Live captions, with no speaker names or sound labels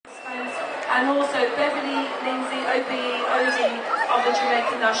and also Beverley, Lindsey OBE of the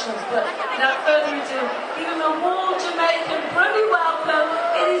Jamaican Nationals. But without further ado, give him a warm Jamaican friendly welcome.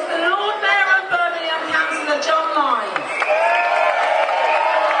 It is the Lord Mayor of Birmingham, Councillor John Lyons.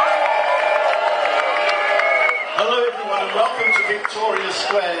 Hello everyone and welcome to Victoria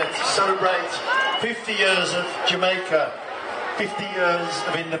Square to celebrate 50 years of Jamaica, 50 years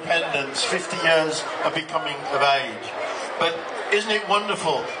of independence, 50 years of becoming of age. But isn't it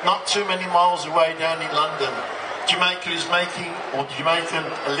wonderful, not too many miles away down in London, Jamaica is making, or Jamaican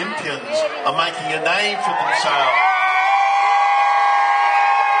Olympians are making a name for themselves.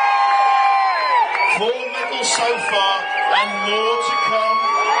 4 medals so far and more to come.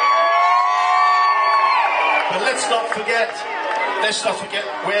 But let's not forget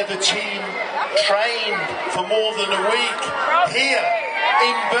where the team trained for more than a week, here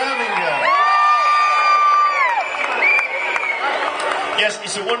in Birmingham. Yes,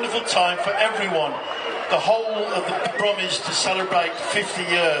 it's a wonderful time for everyone. The whole of the Brum is to celebrate 50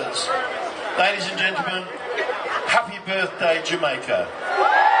 years. Ladies and gentlemen, happy birthday, Jamaica.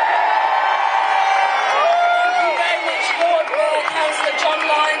 Councillor John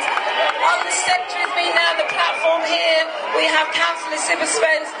Lyons. On the sector with me now, the platform here, we have Councillor Sybil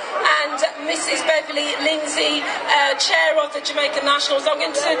Speence and Mrs. Beverley Lindsey, Chair of the Jamaican Nationals. I'm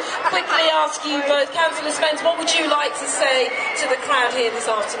going to quickly ask you both, Councillor Speence, what would you like to say to the crowd here this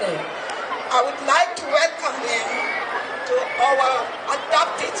afternoon? I would like to welcome them to our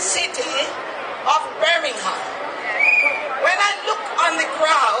adopted city of Birmingham. When I look on the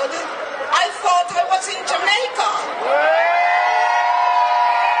crowd, I thought I was in Jamaica.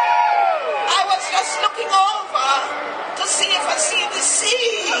 I was just looking over to see if I see the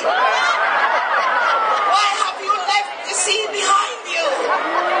sea. Why have you left the sea behind you?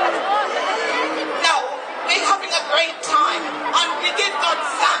 Now, we're having a great time, and we give God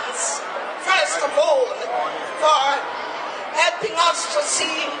thanks, first of all, for helping us to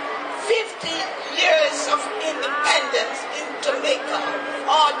see 50 years of independence in Jamaica,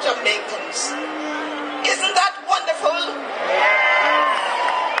 all Jamaicans. Isn't that wonderful?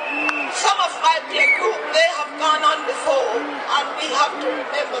 Some of my peer group, they have gone on before, and we have to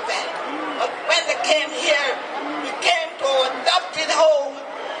remember them. But when they came here, we came to our adopted home.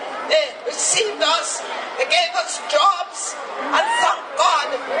 They received us, they gave us jobs, and thank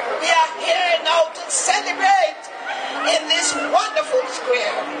God we are here now to celebrate in this wonderful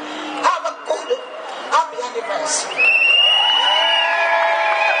square. Have a good, happy anniversary.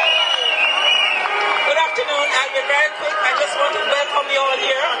 Good afternoon. I'll be very quick. I just want to welcome you all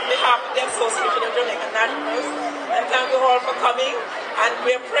here on behalf of the Association of Jamaican Nationals, and thank you all for coming. And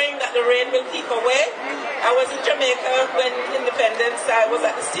we are praying that the rain will keep away. I was in Jamaica when independence. I was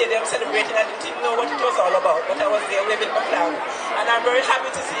at the stadium celebrating. I didn't even know what it was all about, but I was there waving my flag. And I'm very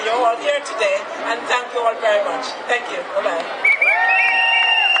happy to see you all here today. And thank you all very much. Thank you. Bye-bye.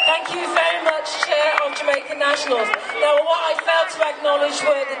 Thank you very much, Chair of Jamaican Nationals. Now, what I failed to acknowledge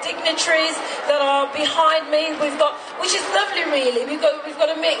were the dignitaries that are behind me. We've got, which is lovely, really. We've got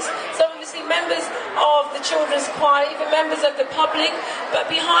a mix. So obviously members of the children's choir, even members of the public. But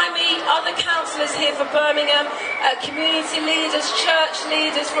behind me, other councillors here for Birmingham, community leaders, church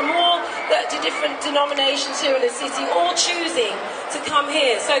leaders from all the different denominations here in the city, all choosing to come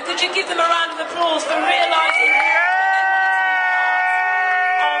here. So could you give them a round of applause for realising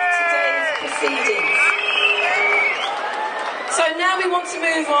proceedings. So now we want to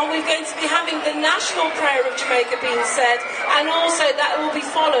move on. We're going to be having the national prayer of Jamaica being said, and also that will be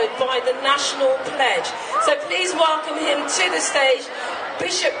followed by the national pledge. So please welcome him to the stage,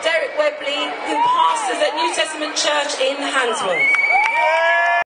 Bishop Derek Webley, who pastors at New Testament Church in Handsworth.